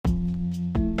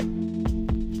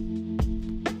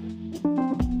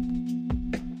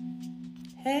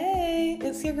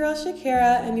It's your girl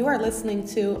Shakira, and you are listening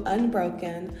to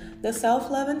Unbroken, the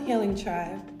self-love and healing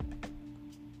tribe.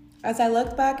 As I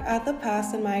look back at the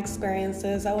past and my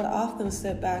experiences, I would often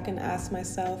sit back and ask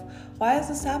myself, why is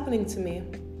this happening to me?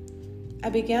 I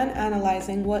began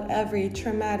analyzing what every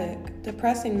traumatic,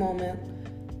 depressing moment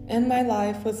in my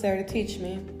life was there to teach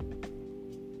me.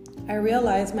 I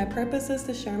realized my purpose is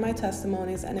to share my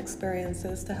testimonies and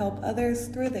experiences to help others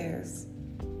through theirs.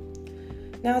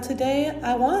 Now today,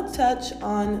 I want to touch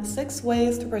on 6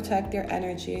 ways to protect your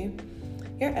energy.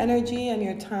 Your energy and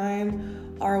your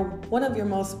time are one of your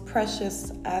most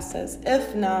precious assets,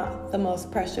 if not the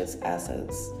most precious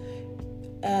assets.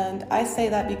 And I say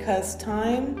that because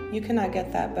time, you cannot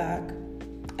get that back.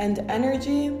 And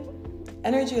energy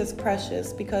is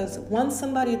precious because once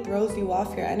somebody throws you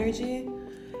off your energy,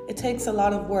 it takes a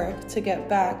lot of work to get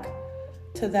back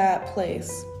to that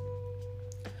place.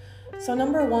 So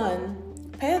number 1,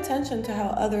 pay attention to how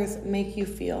others make you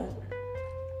feel.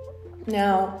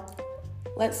 Now,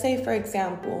 let's say, for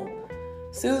example,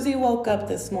 Susie woke up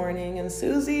this morning, and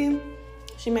Susie,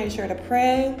 she made sure to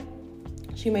pray,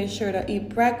 she made sure to eat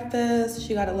breakfast,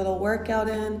 she got a little workout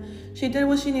in, she did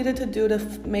what she needed to do to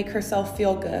make herself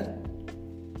feel good.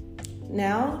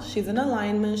 Now, she's in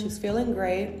alignment, she's feeling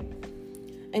great,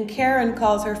 and Karen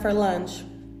calls her for lunch.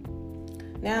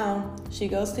 Now, she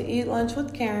goes to eat lunch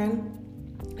with Karen,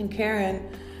 and Karen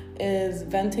is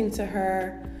venting to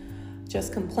her,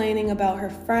 just complaining about her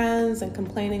friends and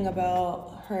complaining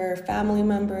about her family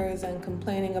members and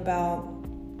complaining about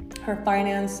her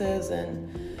finances, and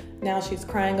now she's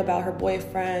crying about her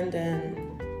boyfriend,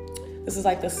 and this is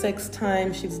like the 6th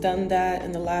time she's done that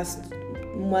in the last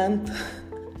month.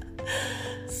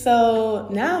 So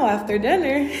now after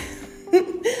dinner,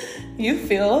 you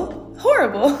feel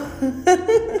horrible.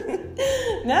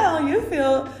 Now you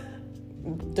feel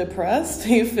depressed,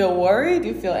 you feel worried,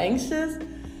 you feel anxious,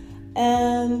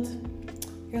 and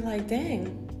you're like, dang,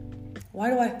 why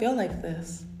do I feel like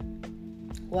this?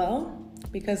 Well,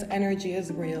 because energy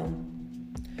is real.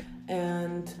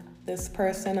 And this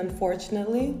person,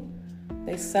 unfortunately,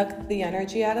 they suck the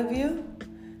energy out of you.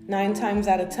 9 times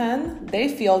out of 10, they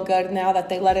feel good now that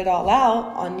they let it all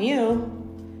out on you.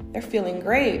 They're feeling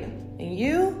great. And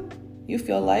you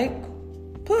feel like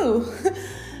poo.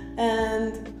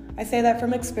 And I say that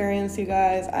from experience, you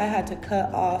guys. I had to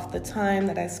cut off the time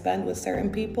that I spend with certain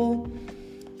people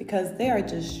because they are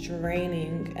just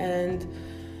draining. And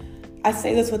I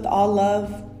say this with all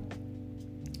love.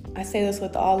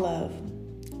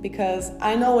 Because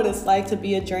I know what it's like to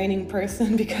be a draining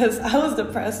person because I was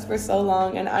depressed for so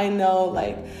long, and I know,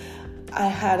 like, I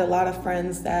had a lot of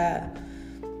friends that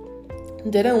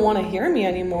didn't want to hear me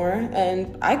anymore,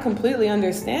 and I completely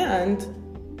understand.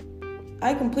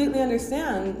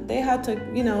 They had to,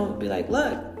 be like,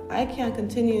 look, I can't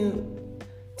continue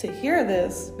to hear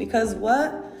this because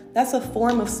what? That's a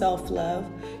form of self-love.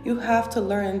 You have to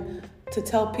learn to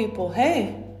tell people,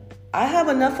 hey, I have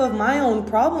enough of my own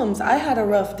problems. I had a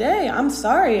rough day. I'm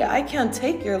sorry. I can't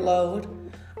take your load.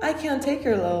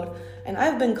 And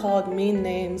I've been called mean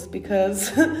names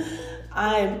because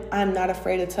I'm not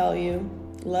afraid to tell you,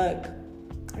 look,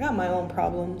 I got my own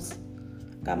problems.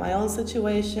 Got my own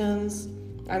situations.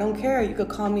 I don't care. You could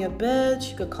call me a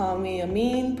bitch. You could call me a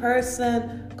mean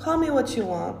person. Call me what you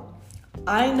want.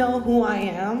 I know who I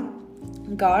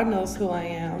am. God knows who I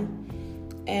am.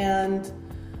 And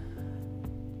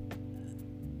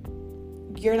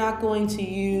you're not going to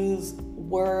use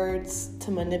words to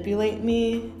manipulate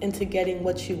me into getting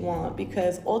what you want,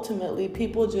 because ultimately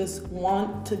people just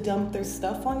want to dump their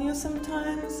stuff on you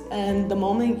sometimes. And the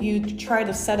moment you try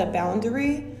to set a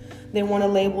boundary, they want to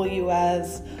label you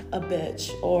as a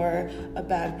bitch or a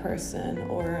bad person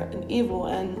or an evil.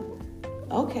 And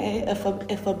okay, if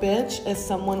a bitch is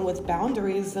someone with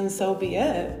boundaries, then so be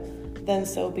it.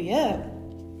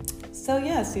 So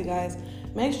yes, you guys,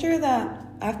 make sure that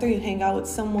after you hang out with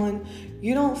someone,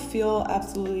 you don't feel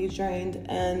absolutely drained.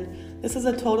 And this is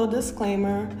a total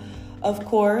disclaimer. Of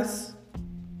course,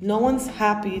 no one's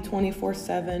happy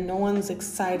 24/7. No one's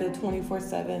excited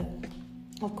 24/7.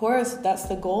 Of course, that's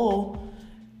the goal.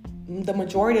 The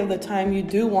majority of the time, you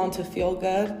do want to feel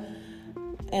good.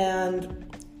 And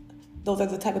those are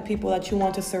the type of people that you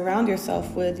want to surround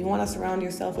yourself with. You want to surround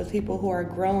yourself with people who are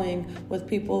growing, with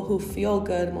people who feel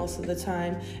good most of the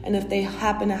time. And if they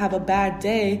happen to have a bad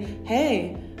day,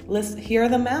 hey, let's hear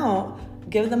them out.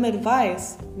 Give them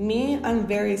advice. Me, I'm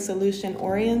very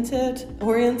solution-oriented.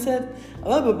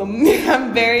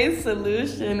 I'm very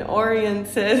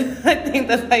solution-oriented. I think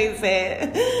that's how you say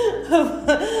it.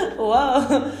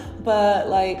 Whoa. But,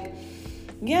 like,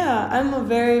 yeah,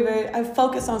 I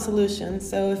focus on solutions.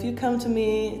 So if you come to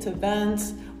me to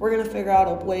vent, we're going to figure out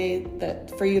a way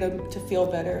that for you to feel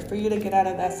better, for you to get out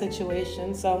of that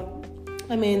situation. So,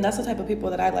 I mean, that's the type of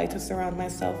people that I like to surround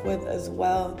myself with as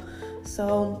well.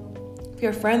 So if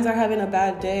your friends are having a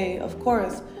bad day, of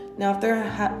course, now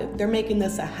if they're making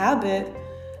this a habit,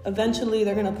 eventually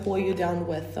they're going to pull you down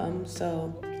with them.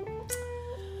 So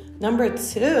number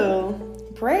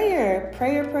 2, prayer,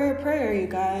 you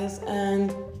guys.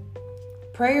 And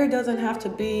prayer doesn't have to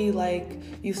be like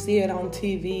you see it on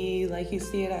TV, like you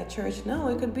see it at church. No,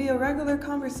 it could be a regular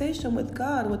conversation with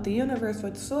God, with the universe,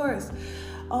 with Source.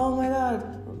 Oh my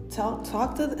God,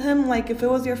 talk to him like if it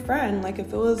was your friend, like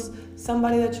if it was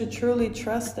somebody that you truly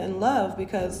trust and love,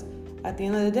 because at the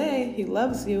end of the day, he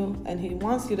loves you and he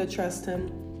wants you to trust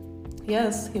him.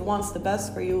 Yes, he wants the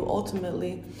best for you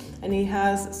ultimately, and he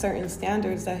has certain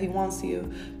standards that he wants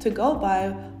you to go by,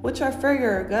 which are for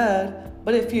your good.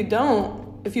 But if you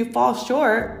fall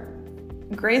short,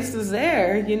 grace is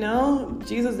there, you know?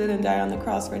 Jesus didn't die on the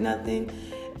cross for nothing.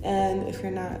 And if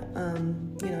you're not,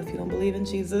 if you don't believe in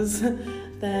Jesus,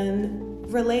 then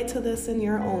relate to this in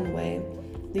your own way.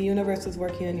 The universe is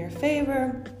working in your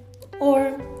favor,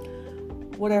 or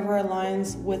whatever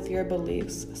aligns with your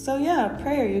beliefs. So yeah,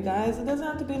 prayer, you guys. It doesn't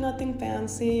have to be nothing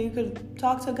fancy. You could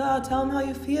talk to God, tell him how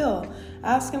you feel,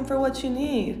 ask him for what you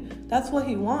need. That's what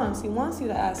he wants. He wants you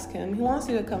to ask him. He wants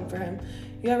you to come for him.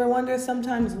 You ever wonder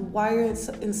sometimes why you're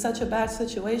in such a bad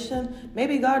situation?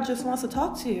 Maybe God just wants to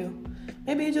talk to you.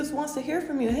 Maybe he just wants to hear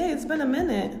from you. Hey, it's been a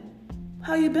minute.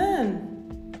 How you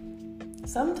been?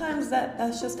 Sometimes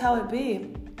that's just how it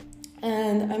be.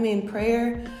 And I mean,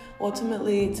 prayer,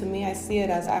 ultimately, to me, I see it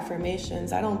as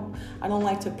affirmations. I don't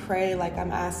like to pray like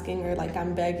I'm asking or like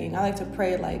I'm begging. I like to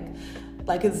pray like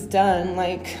it's done.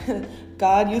 Like,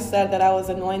 God, you said that I was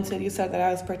anointed. You said that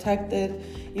I was protected.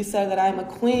 You said that I'm a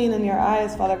queen in your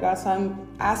eyes, Father God. So I'm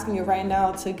asking you right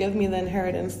now to give me the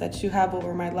inheritance that you have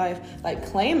over my life. Like,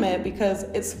 claim it, because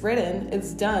it's written,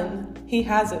 it's done. He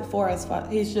has it for us.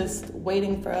 He's just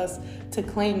waiting for us to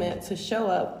claim it, to show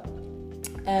up.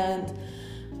 And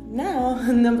now,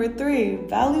 number 3,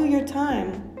 value your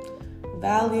time.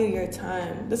 Value your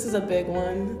time. This is a big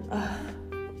one.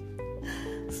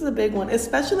 This is a big one,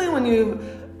 especially when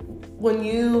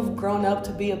you've grown up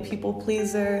to be a people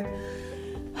pleaser.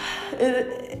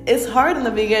 It's hard in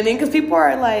the beginning because people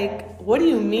are like, what do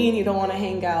you mean you don't want to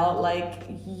hang out? Like,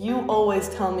 you always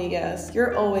tell me yes.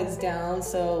 You're always down.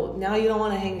 So now you don't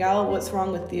want to hang out. What's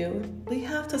wrong with you? But you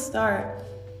have to start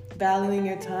valuing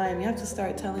your time. You have to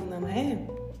start telling them, hey,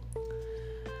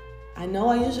 I know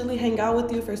I usually hang out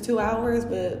with you for 2 hours,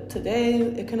 but today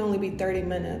it can only be 30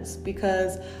 minutes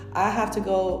because I have to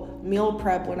go meal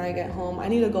prep when I get home. I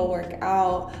need to go work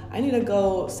out. I need to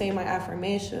go say my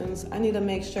affirmations. I need to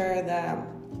make sure that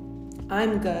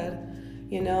I'm good.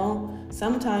 You know,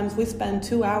 sometimes we spend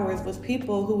 2 hours with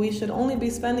people who we should only be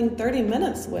spending 30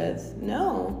 minutes with.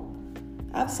 No,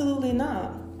 absolutely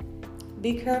not.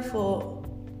 Be careful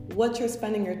what you're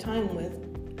spending your time with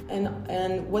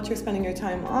and what you're spending your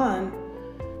time on,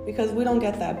 because we don't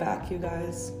get that back, you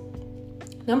guys.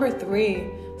 Number 3,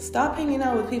 stop hanging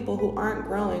out with people who aren't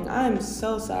growing. I'm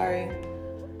so sorry.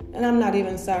 And I'm not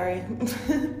even sorry.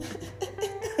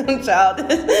 I'm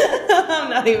childish. I'm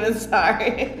not even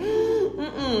sorry.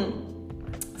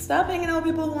 Stop hanging out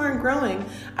with people who aren't growing.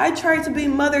 I tried to be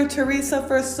Mother Teresa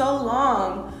for so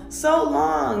long.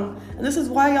 And this is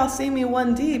why y'all see me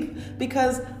one deep,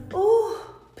 because,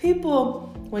 people,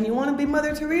 when you want to be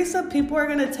Mother Teresa, people are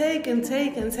going to take and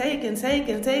take and take and take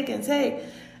and take and take.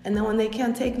 And then when they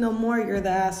can't take no more, you're the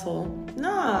asshole.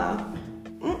 Nah.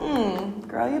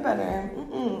 Girl, you better.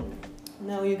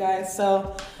 No, you guys.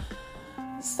 So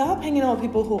stop hanging out with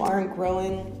people who aren't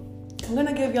growing. I'm going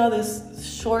to give y'all this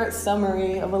short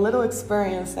summary of a little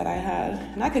experience that I had.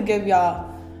 And I could give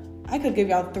y'all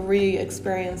 3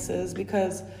 experiences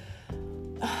because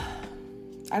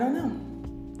I don't know.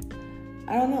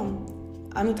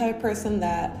 I'm the type of person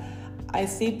that I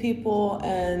see people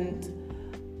and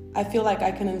I feel like I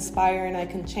can inspire and I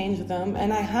can change them.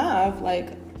 And I have,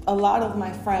 like, a lot of my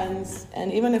friends,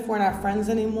 and even if we're not friends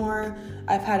anymore,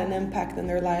 I've had an impact in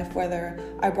their life, whether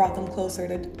I brought them closer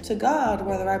to God,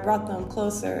 whether I brought them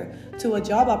closer to a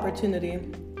job opportunity.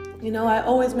 You know, I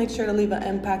always make sure to leave an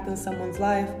impact in someone's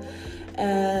life.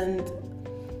 And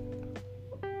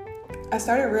I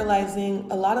started realizing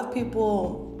a lot of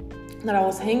people that I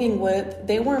was hanging with,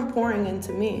 they weren't pouring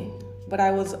into me, but I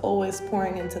was always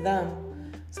pouring into them.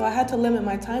 So I had to limit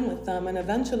my time with them. And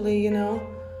eventually, you know,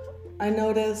 I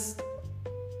noticed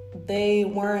they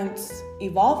weren't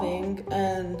evolving.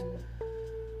 And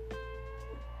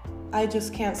I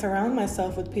just can't surround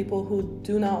myself with people who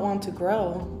do not want to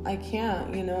grow. I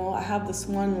can't, I have this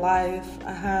one life.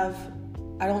 I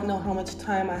don't know how much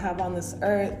time I have on this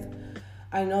earth.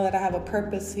 I know that I have a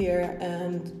purpose here,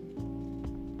 and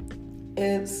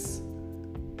it's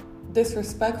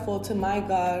disrespectful to my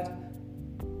God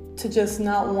to just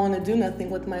not want to do nothing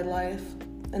with my life.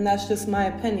 And that's just my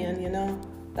opinion,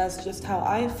 That's just how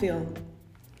I feel.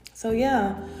 So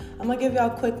yeah, I'm going to give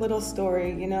y'all a quick little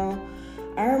story,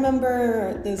 I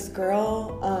remember this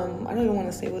girl, I don't even want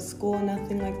to say it was school or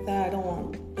nothing like that. I don't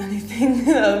want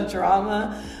anything of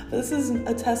drama. But this is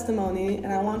a testimony,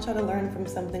 and I want y'all to learn from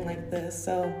something like this.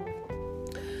 So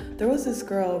there was this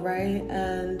girl, right?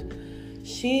 And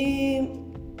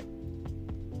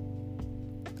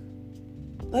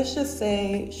let's just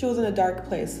say she was in a dark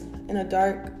place, in a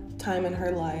dark time in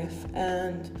her life.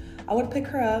 And I would pick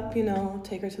her up,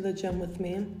 take her to the gym with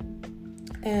me.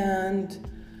 And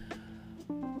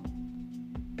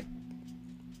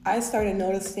I started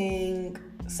noticing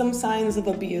some signs of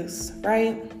abuse,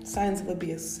 right? Signs of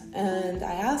abuse. And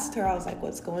I asked her, I was like,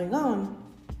 what's going on?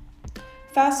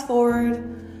 Fast forward,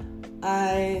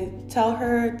 I tell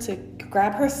her to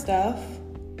grab her stuff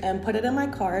and put it in my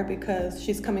car because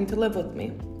she's coming to live with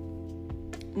me.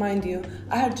 Mind you,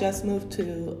 I had just moved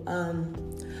to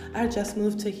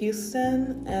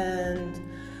Houston, and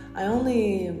I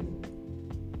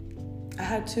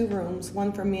had 2 rooms,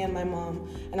 one for me and my mom,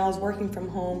 and I was working from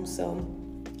home. So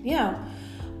yeah,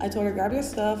 I told her, grab your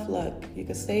stuff. Look, you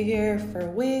can stay here for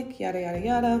a week, yada, yada,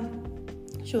 yada.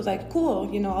 She was like, cool,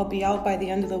 I'll be out by the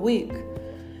end of the week.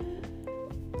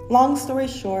 Long story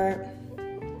short,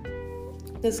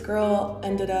 this girl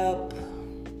ended up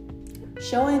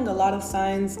showing a lot of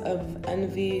signs of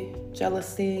envy,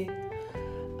 jealousy,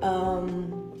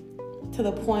 to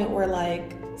the point where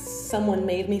someone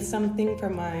made me something for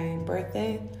my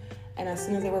birthday, and as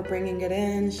soon as they were bringing it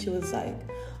in, she was like,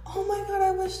 oh my God,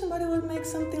 I wish somebody would make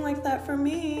something like that for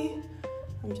me.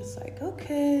 I'm just like,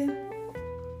 okay.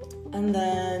 And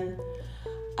then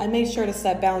I made sure to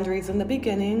set boundaries in the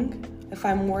beginning. If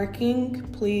I'm working,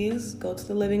 please go to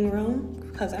the living room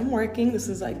because I'm working. This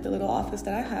is the little office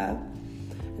that I have.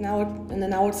 And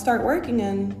then I would start working,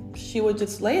 and she would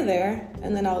just lay there,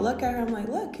 and then I would look at her. I'm like,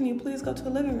 look, can you please go to the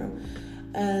living room?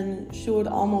 And she would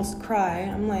almost cry.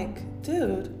 I'm like,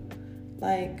 dude,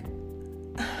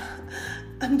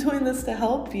 I'm doing this to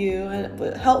help you,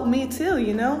 but help me too,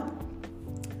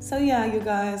 So yeah, you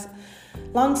guys,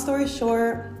 long story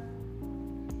short,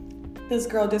 this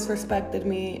girl disrespected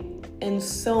me in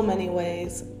so many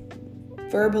ways.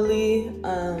 Verbally,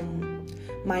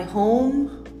 my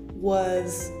home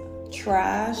was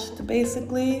trashed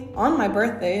basically on my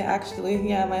birthday, actually.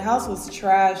 Yeah, my house was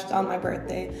trashed on my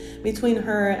birthday between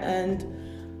her and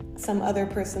some other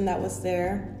person that was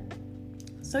there.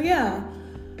 So yeah,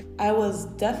 I was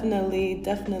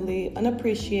definitely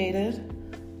unappreciated.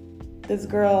 This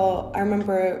girl, I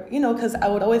remember, because I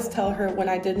would always tell her when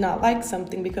I did not like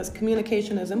something, because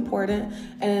communication is important.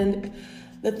 And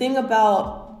the thing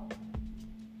about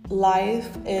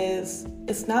life is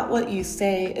it's not what you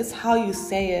say, it's how you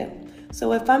say it.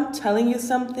 So if I'm telling you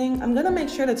something, I'm going to make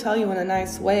sure to tell you in a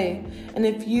nice way. And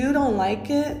if you don't like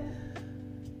it,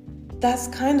 that's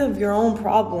kind of your own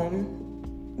problem.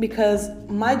 Because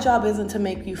my job isn't to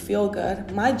make you feel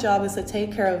good. My job is to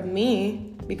take care of me,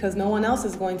 because no one else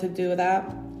is going to do that.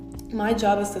 My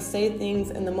job is to say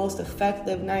things in the most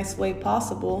effective, nice way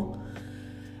possible.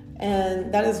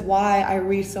 And that is why I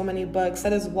read so many books.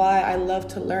 That is why I love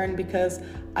to learn, because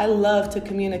I love to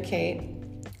communicate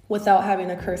without having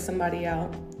to curse somebody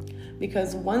out.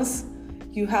 Because once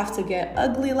you have to get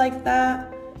ugly like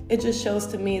that, it just shows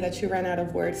to me that you ran out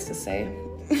of words to say.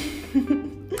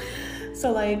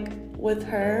 So with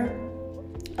her,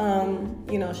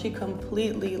 she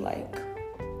completely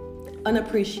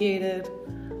unappreciated,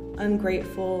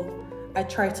 ungrateful. I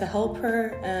tried to help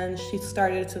her, and she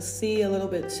started to see a little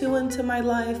bit too into my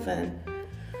life, and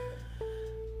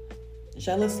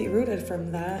jealousy rooted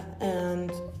from that.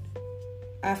 And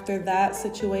after that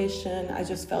situation, I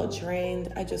just felt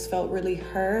drained. I just felt really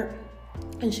hurt.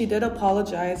 And she did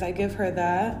apologize. I give her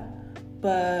that.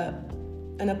 But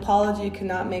an apology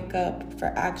cannot make up for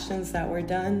actions that were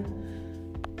done,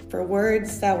 for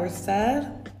words that were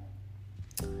said.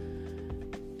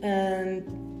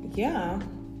 And yeah,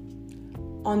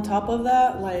 on top of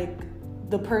that,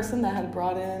 the person that had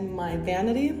brought in my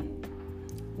vanity,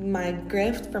 my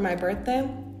gift for my birthday,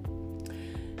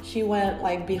 she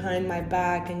went behind my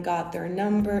back and got their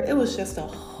number. It was just a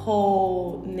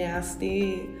whole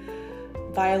nasty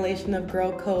violation of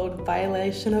girl code,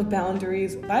 violation of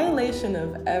boundaries, violation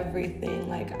of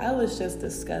everything. I was just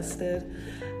disgusted.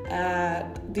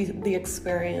 at the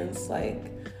experience.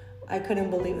 Like, I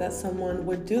couldn't believe that someone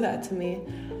would do that to me.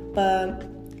 But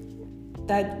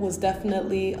that was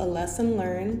definitely a lesson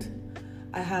learned.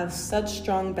 I have such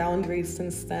strong boundaries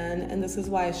since then, and this is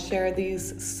why I share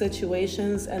these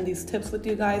situations and these tips with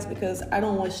you guys, because I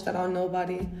don't wish that on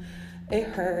nobody. It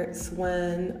hurts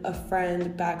when a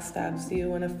friend backstabs you,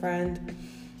 when a friend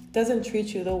doesn't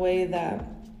treat you the way that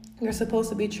you're supposed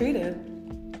to be treated.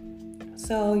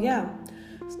 So yeah,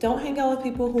 don't hang out with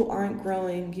people who aren't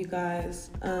growing, you guys.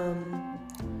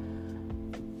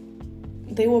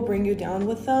 They will bring you down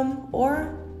with them,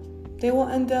 or they will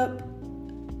end up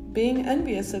being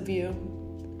envious of you.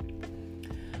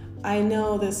 I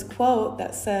know this quote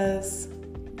that says,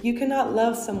 "You cannot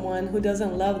love someone who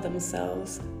doesn't love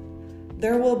themselves.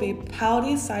 There will be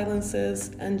pouty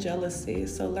silences and jealousy,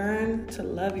 so learn to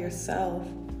love yourself."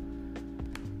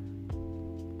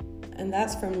 And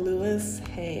that's from Louise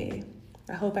Hay.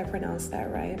 I hope I pronounced that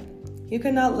right. You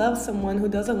cannot love someone who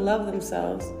doesn't love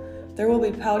themselves. There will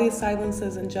be pouty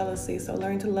silences and jealousy, so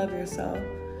learn to love yourself.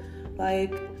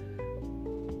 Like,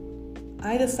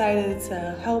 I decided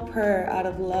to help her out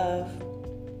of love,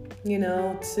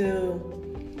 to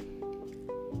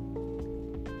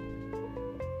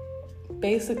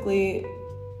basically,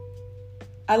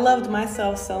 I loved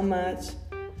myself so much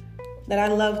that I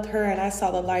loved her and I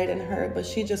saw the light in her, but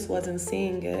she just wasn't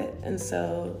seeing it. And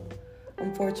so,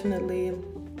 unfortunately,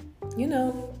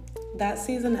 that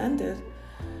season ended.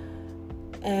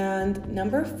 And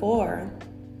number 4,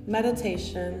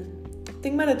 meditation. I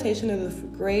think meditation is a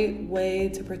great way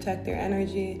to protect your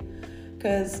energy,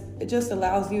 because it just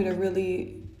allows you to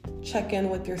really check in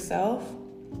with yourself.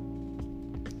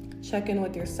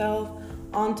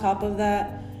 On top of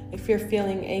that, if you're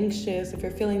feeling anxious, if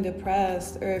you're feeling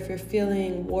depressed, or if you're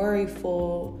feeling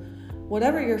worryful,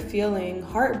 whatever you're feeling,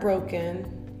 heartbroken,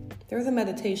 there's a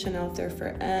meditation out there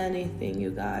for anything,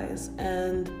 you guys.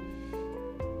 And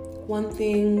one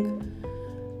thing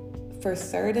for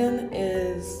certain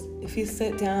is, if you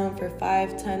sit down for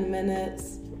 5-10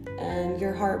 minutes and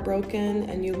you're heartbroken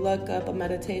and you look up a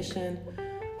meditation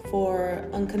for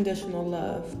unconditional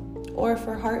love or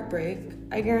for heartbreak,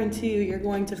 I guarantee you're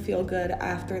going to feel good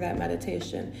after that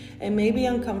meditation. It may be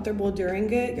uncomfortable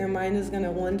during it, your mind is going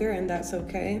to wander, and that's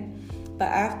okay. But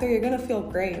after, you're going to feel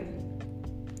great.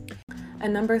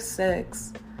 And number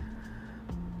 6,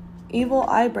 evil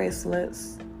eye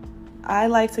bracelets. I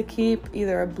like to keep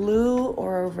either a blue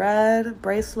or a red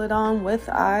bracelet on with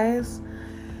eyes,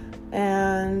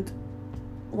 and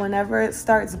whenever it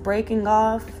starts breaking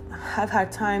off, I've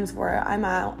had times where I'm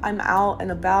out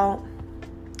and about,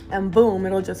 and boom,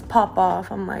 it'll just pop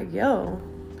off. I'm like, yo,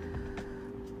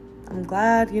 I'm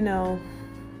glad,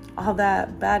 all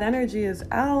that bad energy is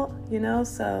out,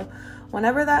 so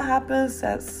whenever that happens,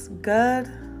 that's good.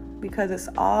 Because it's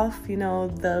off,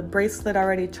 the bracelet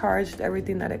already charged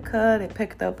everything that it could. It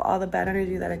picked up all the bad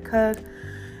energy that it could.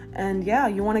 And yeah,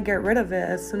 you want to get rid of it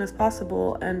as soon as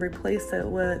possible and replace it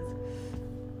with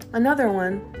another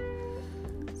one.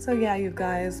 So yeah, you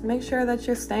guys, make sure that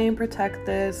you're staying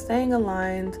protected, staying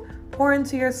aligned, pour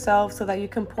into yourself so that you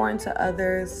can pour into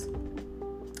others.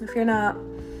 If you're not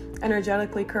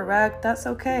energetically correct, that's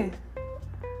okay.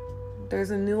 There's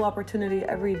a new opportunity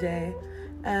every day.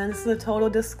 And this is a total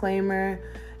disclaimer.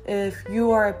 If you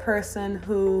are a person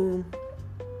who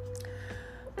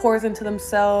pours into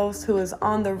themselves, who is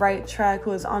on the right track,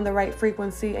 who is on the right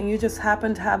frequency, and you just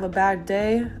happen to have a bad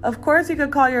day, of course you could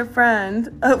call your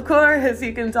friend. Of course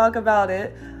you can talk about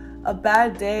it. A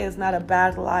bad day is not a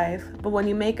bad life. But when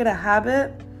you make it a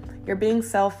habit, you're being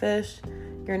selfish,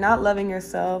 you're not loving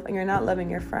yourself, and you're not loving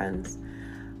your friends.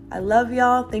 I love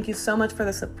y'all. Thank you so much for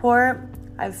the support.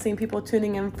 I've seen people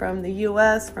tuning in from the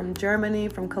US, from Germany,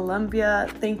 from Colombia.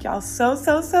 Thank y'all so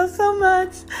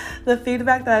much. The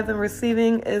feedback that I've been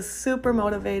receiving is super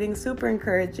motivating, super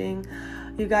encouraging.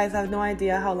 You guys have no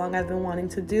idea how long I've been wanting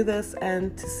to do this,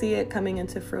 and to see it coming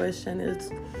into fruition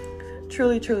is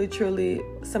truly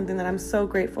something that I'm so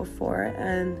grateful for.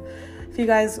 And if you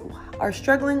guys are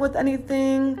struggling with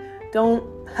anything,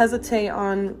 don't hesitate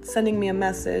on sending me a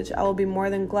message. I will be more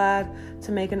than glad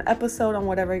to make an episode on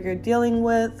whatever you're dealing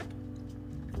with,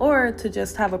 or to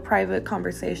just have a private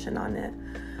conversation on it.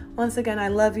 Once again, I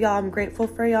love y'all. I'm grateful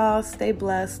for y'all. Stay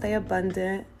blessed, stay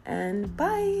abundant, and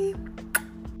bye.